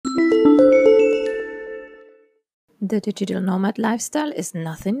The digital nomad lifestyle is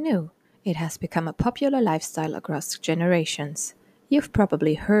nothing new. It has become a popular lifestyle across generations. You've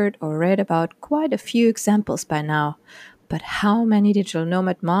probably heard or read about quite a few examples by now, but how many digital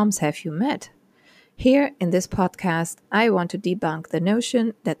nomad moms have you met? Here in this podcast, I want to debunk the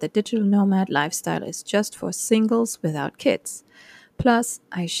notion that the digital nomad lifestyle is just for singles without kids. Plus,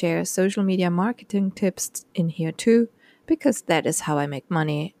 I share social media marketing tips in here too, because that is how I make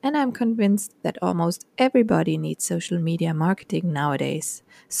money, and I'm convinced that almost everybody needs social media marketing nowadays.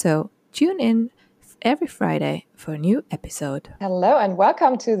 So, tune in every Friday for a new episode. Hello, and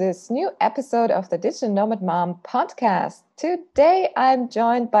welcome to this new episode of the Digital Nomad Mom podcast. Today, I'm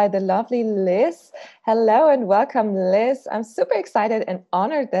joined by the lovely Liz. Hello, and welcome, Liz. I'm super excited and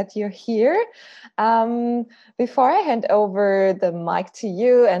honored that you're here. Before I hand over the mic to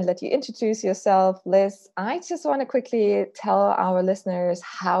you and let you introduce yourself, Liz, I just want to quickly tell our listeners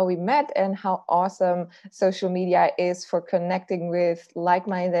how we met and how awesome social media is for connecting with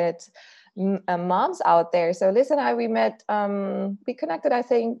like-minded moms out there. So Liz and I, we connected, I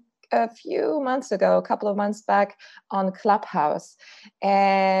think, a few months ago, a couple of months back on Clubhouse.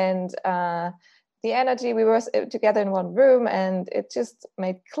 And the energy, we were together in one room and it just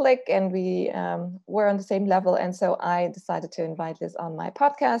made click and we were on the same level. And so I decided to invite Liz on my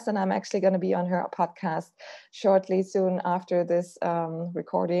podcast, and I'm actually going to be on her podcast shortly, soon after this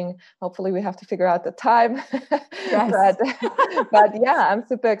recording. Hopefully we have to figure out the time. Yes. but yeah, I'm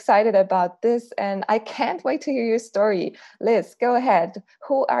super excited about this and I can't wait to hear your story. Liz, go ahead.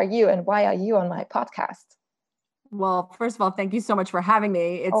 Who are you and why are you on my podcast? Well, first of all, thank you so much for having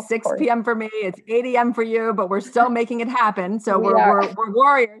me. It's Of 6 course. p.m. for me. It's 8 a.m. for you, but we're still making it happen. So We we're are.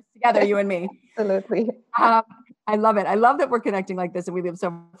 warriors together, you and me. Absolutely. I love it. I love that we're connecting like this and we live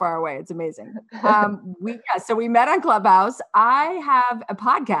so far away. It's amazing. So we met on Clubhouse. I have a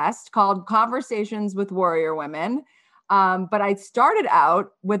podcast called Conversations with Warrior Women. But I started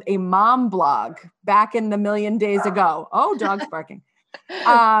out with a mom blog back in the million days ago. Oh, dog's barking.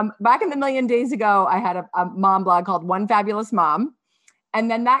 Back in the million days ago, I had a mom blog called One Fabulous Mom. And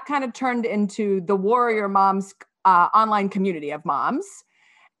then that kind of turned into the Warrior Moms online community of moms.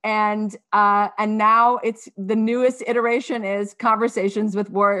 And now it's the newest iteration is Conversations with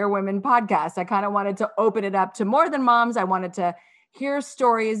Warrior Women podcast. I kind of wanted to open it up to more than moms. I wanted to hear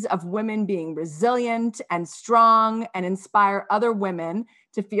stories of women being resilient and strong and inspire other women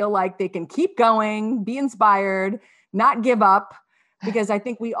to feel like they can keep going, be inspired, not give up. Because I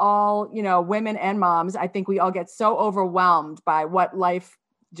think we all, women and moms, I think we all get so overwhelmed by what life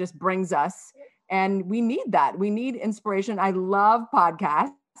just brings us. And we need that. We need inspiration. I love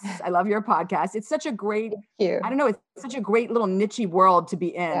podcasts. I love your podcast. It's such a great, it's such a great little niche world to be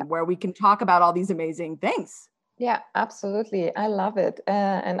in where we can talk about all these amazing things. Yeah, absolutely. I love it.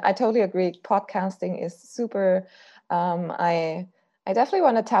 And I totally agree. Podcasting is super. I definitely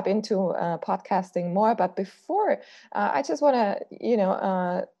want to tap into podcasting more. But before, I just want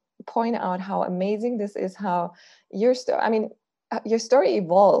to, point out how amazing this is, how your story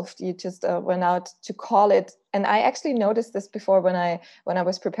evolved. You just went out to call it, and I actually noticed this before when I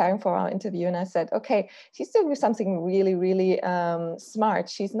was preparing for our interview, and I said, okay, she's doing something really, really smart.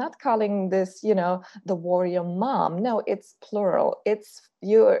 She's not calling this, the warrior mom. No, it's plural. It's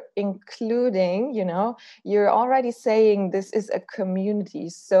you're including, you're already saying this is a community.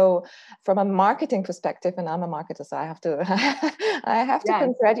 So from a marketing perspective, and I'm a marketer, so I have to to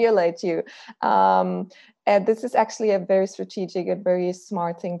congratulate you. And this is actually a very strategic and very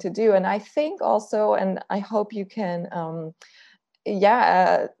smart thing to do. And I think also, and I hope you can,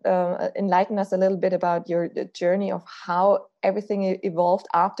 enlighten us a little bit about your journey of how everything evolved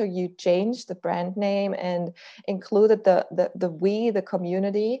after you changed the brand name and included the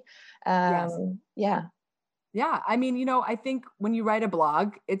community. Yeah. I mean, I think when you write a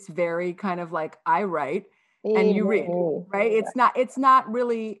blog, it's very kind of like I write and you read, right? It's not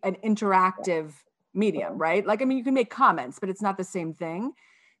really an interactive medium, right? Like, I mean, you can make comments, but it's not the same thing.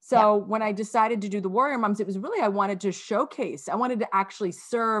 So when I decided to do the Warrior Moms, it was really, I wanted to showcase, I wanted to actually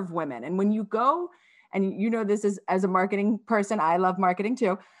serve women. And when you go, and this is as a marketing person, I love marketing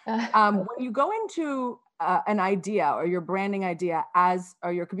too. When you go into an idea or your branding idea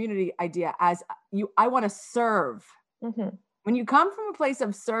or your community idea I want to serve. Mm-hmm. When you come from a place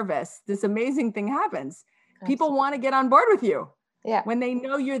of service, this amazing thing happens. Absolutely. People want to get on board with you. Yeah. When they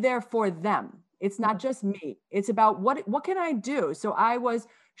know you're there for them. It's not just me. It's about what can I do? So I was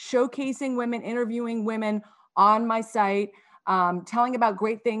showcasing women, interviewing women on my site, telling about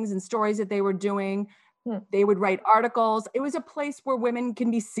great things and stories that they were doing. They would write articles. It was a place where women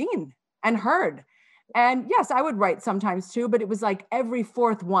can be seen and heard. And yes, I would write sometimes too, but it was like every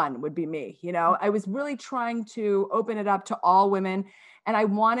fourth one would be me. I was really trying to open it up to all women. And I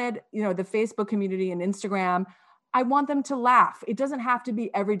wanted, the Facebook community and Instagram, I want them to laugh. It doesn't have to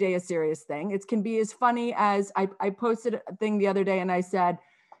be every day a serious thing. It can be as funny as I posted a thing the other day and I said,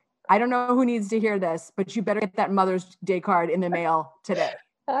 I don't know who needs to hear this, but you better get that Mother's Day card in the mail today.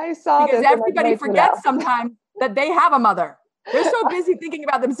 I saw because this. Everybody forgets sometimes that they have a mother. They're so busy thinking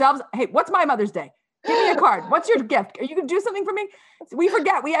about themselves. Hey, what's my Mother's Day? Give me a card. What's your gift? Are you going to do something for me? We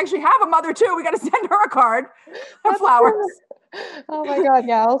forget we actually have a mother too. We got to send her a card of flowers. Oh my God.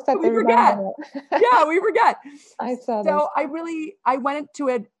 Yeah. I'll set the reminder. Yeah, we forget. I saw so this. I went into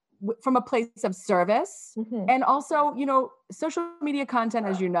it from a place of service. And also, social media content,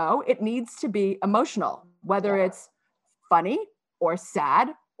 as you know, it needs to be emotional, whether it's funny or sad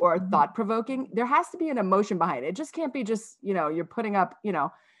or thought-provoking. There has to be an emotion behind it. It just can't be just, you're putting up,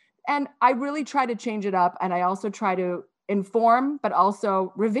 and I really try to change it up. And I also try to inform, but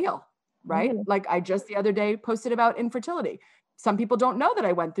also reveal, right? Like I just the other day posted about infertility. Some people don't know that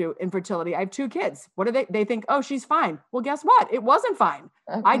I went through infertility. I have 2 kids. What do they think, oh, she's fine. Well, guess what? It wasn't fine.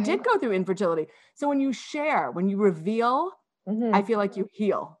 Okay. I did go through infertility. So when you share, when you reveal, I feel like you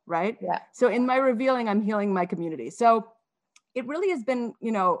heal, right? Yeah. So in my revealing, I'm healing my community. So it really has been,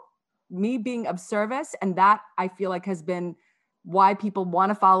 me being of service. And that I feel like has been why people want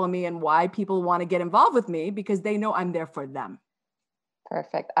to follow me and why people want to get involved with me, because they know I'm there for them.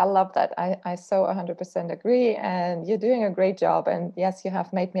 Perfect. I love that. I so 100% agree. And you're doing a great job. And yes, you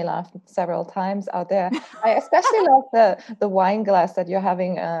have made me laugh several times out there. I especially love the wine glass that you're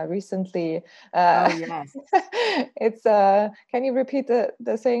having recently. Oh, yes. It's, can you repeat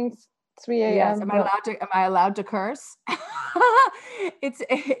the things? 3 a.m. Yes. Am I allowed to curse? it's,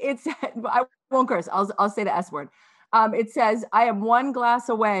 I won't curse. I'll say the S word. It says, I am 1 glass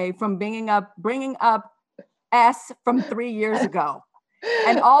away from bringing up S from 3 years ago.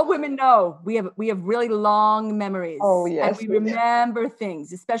 And all women know we have really long memories. Oh, yes. And we remember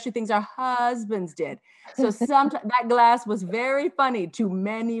things, especially things our husbands did. So sometimes that glass was very funny to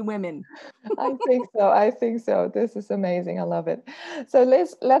many women. I think so. This is amazing. I love it. So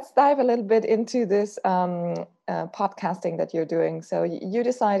let's dive a little bit into this podcasting that you're doing. So you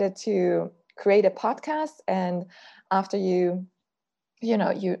decided to create a podcast, and after you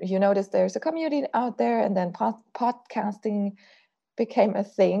noticed there's a community out there, and then podcasting became a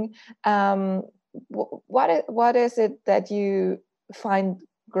thing. What is it that you find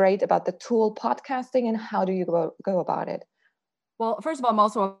great about the tool podcasting, and how do you go about it? Well, first of all, I'm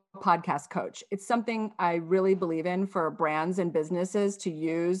also a podcast coach. It's something I really believe in for brands and businesses to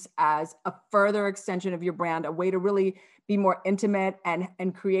use as a further extension of your brand, a way to really be more intimate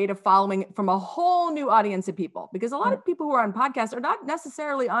and create a following from a whole new audience of people. Because a lot of people who are on podcasts are not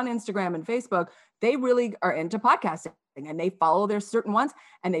necessarily on Instagram and Facebook. They really are into podcasting, and they follow their certain ones,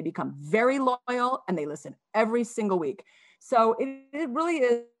 and they become very loyal, and they listen every single week. So it really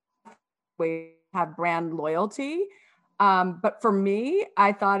is a way to have brand loyalty. But for me,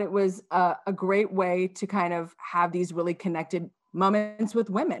 I thought it was a great way to kind of have these really connected moments with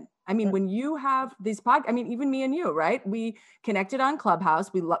women. I mean, when you have these even me and you, right? We connected on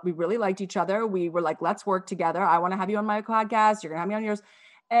Clubhouse. We really liked each other. We were like, let's work together. I want to have you on my podcast. You're going to have me on yours.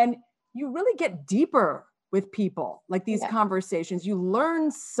 And you really get deeper with people, like these conversations. You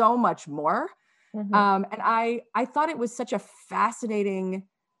learn so much more. And I thought it was such a fascinating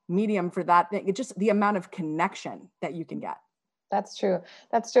medium for that. It's just the amount of connection that you can get. That's true.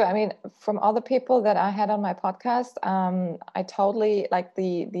 I mean, from all the people that I had on my podcast, I totally like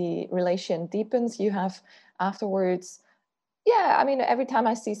the relation deepens. You have afterwards. Yeah. I mean, every time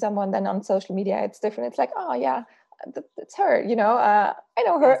I see someone then on social media, it's different. It's like, oh yeah, it's her, I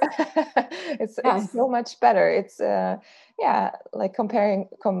know her. It's so much better. It's like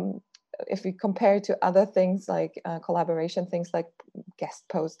if we compare it to other things like collaboration, things like guest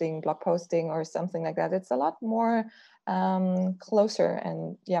posting, blog posting, or something like that, it's a lot more closer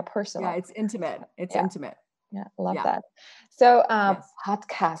and personal. Yeah, it's intimate. Intimate. Yeah, love that. So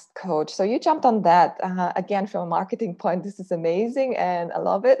podcast coach. So you jumped on that again from a marketing point. This is amazing, and I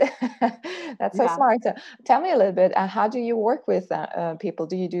love it. That's so smart. So tell me a little bit. How do you work with people?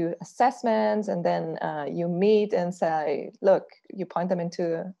 Do you do assessments, and then you meet and say, "Look," you point them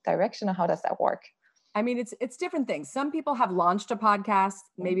into direction, or how does that work? I mean, it's different things. Some people have launched a podcast.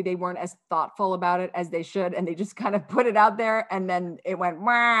 Maybe they weren't as thoughtful about it as they should, and they just kind of put it out there, and then it went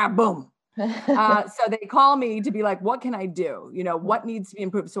boom. So they call me to be like, what can I do? What needs to be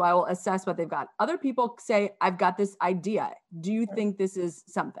improved? So I will assess what they've got. Other people say, I've got this idea. Do you think this is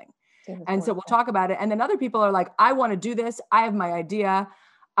something? And so we'll talk about it. And then other people are like, I want to do this. I have my idea.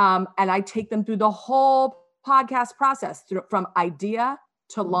 And I take them through the whole podcast process from idea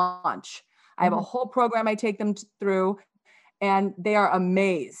to launch. I have a whole program I take them through, and they are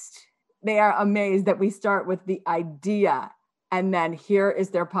amazed. They are amazed that we start with the idea, and then here is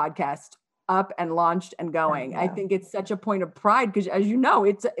their podcast up and launched and going. I think it's such a point of pride because, as you know,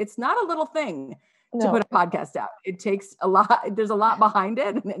 it's not a little thing to put a podcast out. It takes a lot. There's a lot behind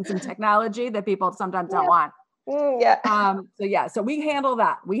it, and some technology that people sometimes don't want. So we handle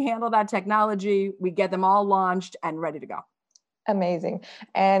that. We handle that technology. We get them all launched and ready to go. Amazing.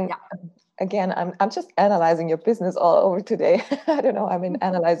 And again, I'm just analyzing your business all over today. I don't know, I'm in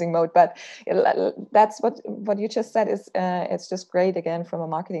analyzing mode, but that's what you just said is it's just great. Again, from a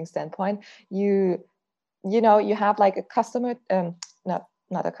marketing standpoint, you have like a customer,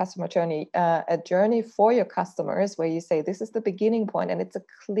 not a customer journey, a journey for your customers where you say this is the beginning point, and it's a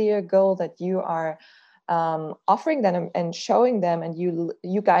clear goal that you are offering them and showing them, and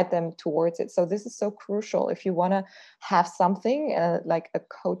you guide them towards it. So this is so crucial if you want to have something like a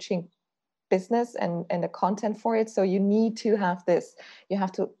coaching business and the content for it. So you need to have this. You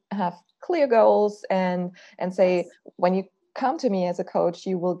have to have clear goals and say, when you come to me as a coach,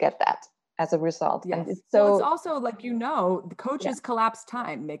 you will get that as a result. Yes. And it's also like, the coaches collapse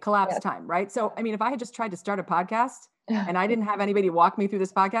time. They collapse time, right? So, I mean, if I had just tried to start a podcast and I didn't have anybody walk me through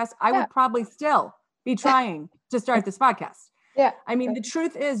this podcast, I would probably still be trying to start this podcast. I mean, the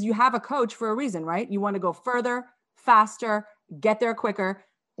truth is you have a coach for a reason, right? You want to go further, faster, get there quicker.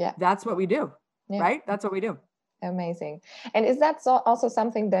 That's what we do, right? That's what we do. Amazing. And is that also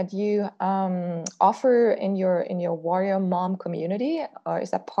something that you offer in your Warrior Mom community, or is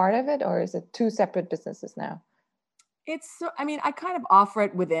that part of it, or is it two separate businesses now? I kind of offer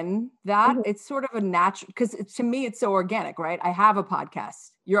it within that. It's sort of a natural, because to me, it's so organic, right? I have a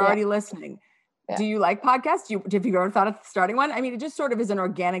podcast. You're already listening. Do you like podcasts? Have you ever thought of starting one? I mean, it just sort of is an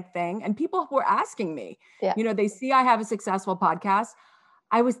organic thing. And people were asking me, they see I have a successful podcast.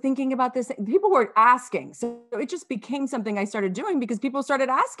 I was thinking about this. People were asking. So it just became something I started doing because people started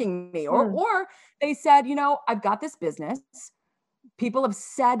asking me, or they said, I've got this business. People have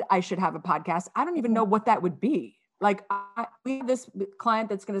said I should have a podcast. I don't even know what that would be. Like we have this client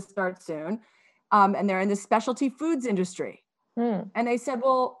that's going to start soon. And they're in the specialty foods industry. And they said,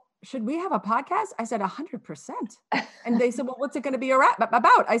 well, should we have a podcast? I said, 100%. And they said, well, what's it going to be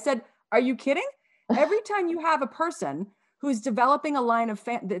about? I said, are you kidding? Every time you have a person who's developing a line of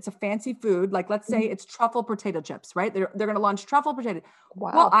it's a fancy food, like let's say it's truffle potato chips, right? They're going to launch truffle potato.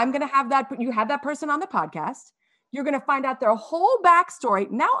 Wow. Well, I'm going to have that. You have that person on the podcast. You're going to find out their whole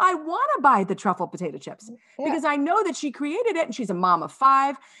backstory. Now I want to buy the truffle potato chips because I know that she created it and she's a mom of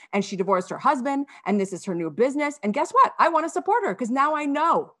 5 and she divorced her husband and this is her new business. And guess what? I want to support her because now I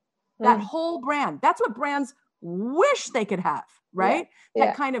know that whole brand. That's what brands wish they could have, right?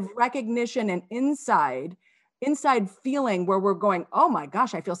 That kind of recognition and inside feeling where we're going, oh my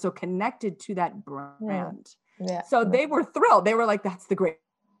gosh, I feel so connected to that brand. So they were thrilled. They were like, that's the great.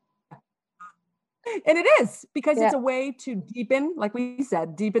 And it is because it's a way to deepen, like we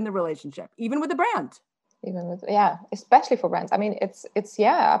said, deepen the relationship, even with the brand. Even with, especially for brands. I mean, it's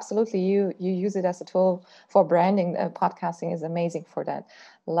absolutely. You use it as a tool for branding. Podcasting is amazing for that.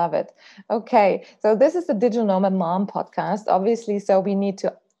 Love it. Okay. So this is the Digital Nomad Mom podcast, obviously. So we need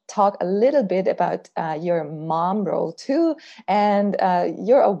to talk a little bit about your mom role too. And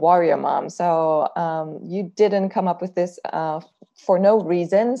you're a warrior mom. So you didn't come up with this for no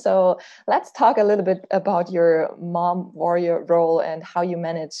reason. So let's talk a little bit about your mom warrior role and how you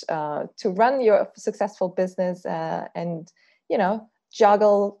manage to run your successful business and,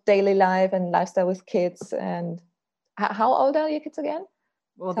 juggle daily life and lifestyle with kids. And how old are your kids again?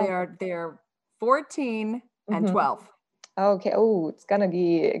 Well, they're 14 and 12. Okay. Oh, it's gonna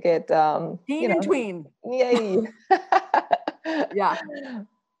get teen and tween. Yay. Yeah.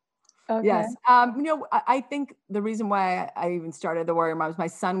 Okay. Yes. I think the reason why I even started the Warrior Moms, my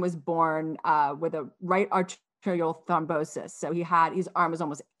son was born with a right arterial thrombosis. So his arm was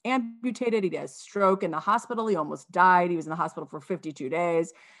almost amputated. He had a stroke in the hospital. He almost died. He was in the hospital for 52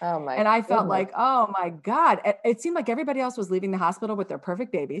 days. Oh my! And I felt like, oh my God, it seemed like everybody else was leaving the hospital with their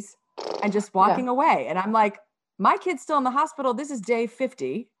perfect babies and just walking away. And I'm like, my kid's still in the hospital. This is day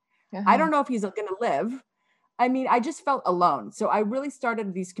 50. I don't know if he's going to live. I mean, I just felt alone. So I really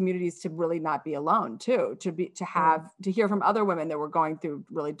started these communities to really not be alone too, to hear from other women that were going through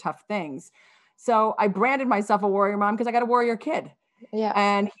really tough things. So I branded myself a warrior mom because I got a warrior kid. Yeah.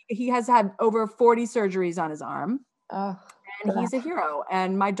 And he has had over 40 surgeries on his arm. Oh, and he's a hero.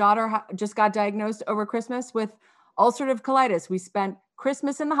 And my daughter just got diagnosed over Christmas with ulcerative colitis. We spent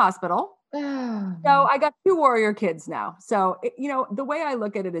Christmas in the hospital. So I got 2 warrior kids now. So, the way I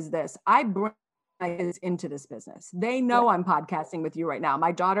look at it is this: I bring my kids into this business. They know I'm podcasting with you right now.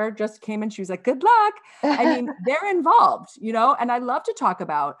 My daughter just came and she was like, good luck. I mean, they're involved, and I love to talk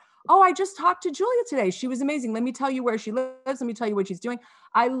about, oh, I just talked to Julia today. She was amazing. Let me tell you where she lives. Let me tell you what she's doing.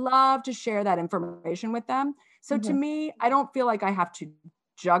 I love to share that information with them. So to me, I don't feel like I have to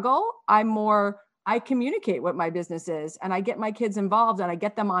juggle. I communicate what my business is, and I get my kids involved, and I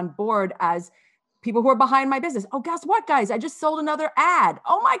get them on board as people who are behind my business. Oh, guess what, guys? I just sold another ad.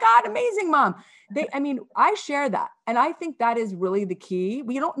 Oh my God, amazing, mom. I share that. And I think that is really the key.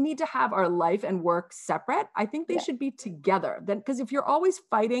 We don't need to have our life and work separate. I think they should be together. Then, because if you're always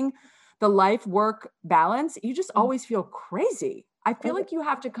fighting the life work balance, you just always feel crazy. I feel like you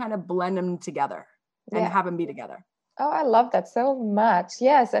have to kind of blend them together and have them be together. Oh, I love that so much.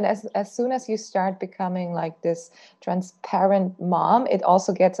 Yes. And as soon as you start becoming like this transparent mom, it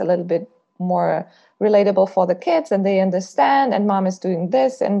also gets a little bit more relatable for the kids, and they understand, and mom is doing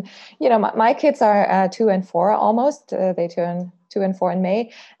this. And, my kids are 2 and 4 almost. They turn 2 and 4 in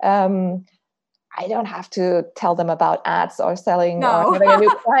May. I don't have to tell them about ads or selling or having a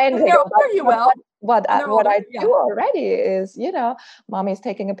new client. What I do already is, mommy's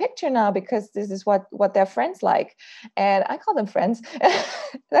taking a picture now because this is what their friends like. And I call them friends.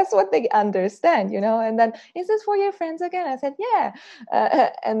 That's what they understand, And then, is this for your friends again? I said, yeah.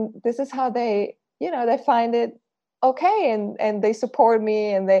 And this is how they, they find it okay. And they support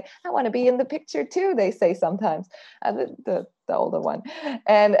me, and I want to be in the picture too, they say sometimes, the older one.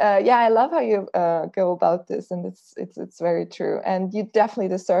 And I love how you go about this, and it's very true. And you definitely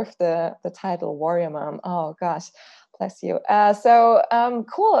deserve the title warrior mom. Oh gosh, bless you. So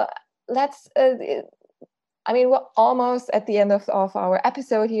cool. Let's we're almost at the end of our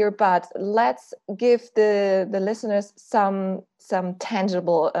episode here, but let's give the listeners some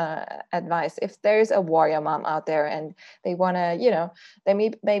tangible advice. If there's a warrior mom out there and they want to, they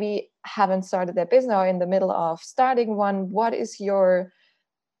maybe haven't started their business or in the middle of starting one, what is your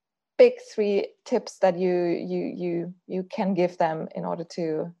big 3 tips that you can give them in order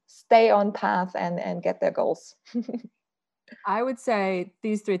to stay on path and get their goals? I would say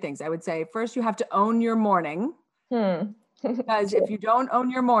these 3 things. I would say, first, you have to own your morning. Because if you don't own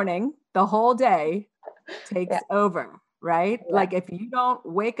your morning, the whole day takes over, right? Yeah. Like if you don't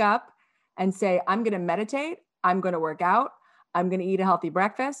wake up and say, I'm going to meditate, I'm going to work out, I'm going to eat a healthy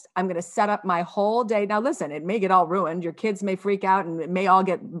breakfast, I'm going to set up my whole day. Now, listen, it may get all ruined. Your kids may freak out and it may all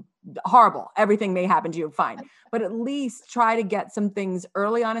get horrible. Everything may happen to you, fine. But at least try to get some things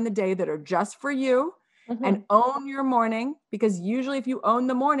early on in the day that are just for you. And own your morning, because usually if you own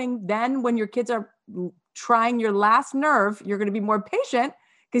the morning, then when your kids are trying your last nerve, you're going to be more patient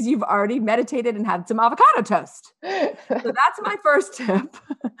because you've already meditated and had some avocado toast. So that's my first tip.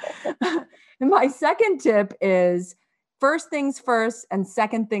 And my second tip is first things first and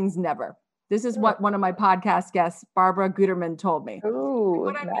second things never. This is what one of my podcast guests, Barbara Guterman, told me. Ooh,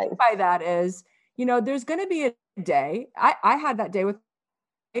 what I mean by that is, there's going to be a day. I had that day with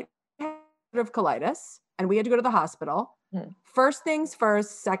colitis, and we had to go to the hospital. First things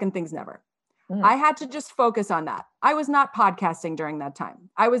first, second things never. I had to just focus on that. I was not podcasting during that time.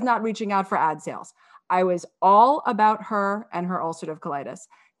 I was not reaching out for ad sales. I was all about her and her ulcerative colitis.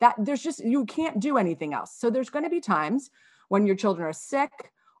 You can't do anything else. So there's going to be times when your children are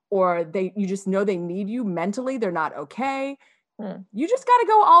sick, or you just know they need you mentally. They're not okay. You just got to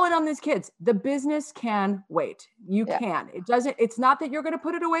go all in on these kids. The business can wait. You can. It's not that you're going to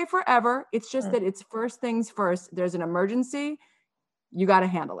put it away forever. It's just that it's first things first. There's an emergency. You got to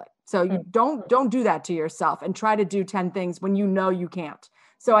handle it. So you don't do that to yourself and try to do 10 things when you know you can't.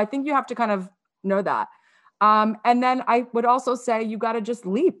 So I think you have to kind of know that. And then I would also say you got to just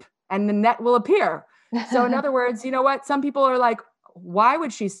leap and the net will appear. So in other words, you know what? Some people are like, why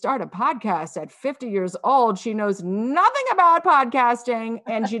would she start a podcast at 50 years old? She knows nothing about podcasting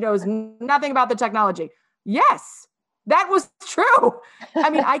and she knows nothing about the technology. Yes, that was true. I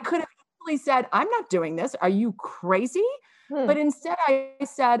mean, I could have easily said, I'm not doing this. Are you crazy? But instead I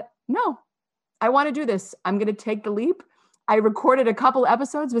said, no, I want to do this. I'm going to take the leap. I recorded a couple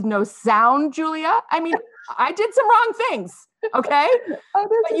episodes with no sound, Julia. I mean, I did some wrong things. Okay.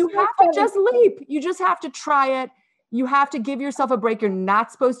 But you have to just leap. You just have to try it. You have to give yourself a break. You're not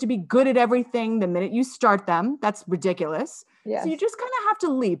supposed to be good at everything the minute you start them. That's ridiculous. Yes. So you just kind of have to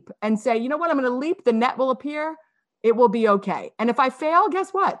leap and say, you know what? I'm going to leap. The net will appear. It will be okay. And if I fail,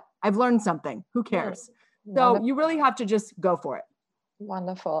 guess what? I've learned something. Who cares? So you really have to just go for it.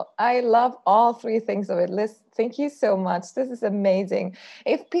 Wonderful. I love all 3 things of it. Liz, thank you so much. This is amazing.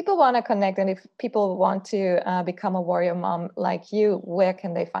 If people want to connect and if people want to become a warrior mom like you, where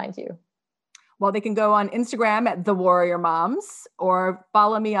can they find you? Well, they can go on Instagram at The Warrior Moms, or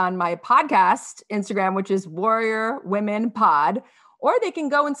follow me on my podcast Instagram, which is Warrior Women Pod. Or they can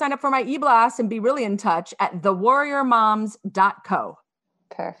go and sign up for my e-blast and be really in touch at thewarriormoms.co.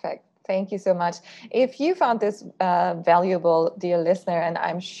 Perfect. Thank you so much. If you found this valuable, dear listener, and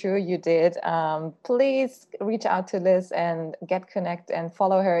I'm sure you did, please reach out to Liz and get connect and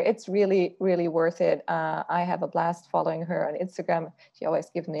follow her. It's really, really worth it. I have a blast following her on Instagram. She always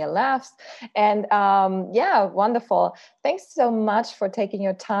gives me a laugh. And yeah, wonderful. Thanks so much for taking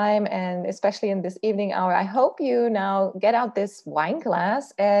your time, and especially in this evening hour. I hope you now get out this wine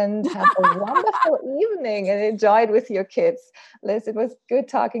glass and have a wonderful evening and enjoy it with your kids. Liz, it was good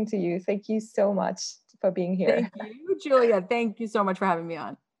talking to you. Thank you so much for being here. Thank you, Julia. Thank you so much for having me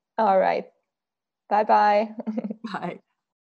on. All right. Bye-bye. Bye.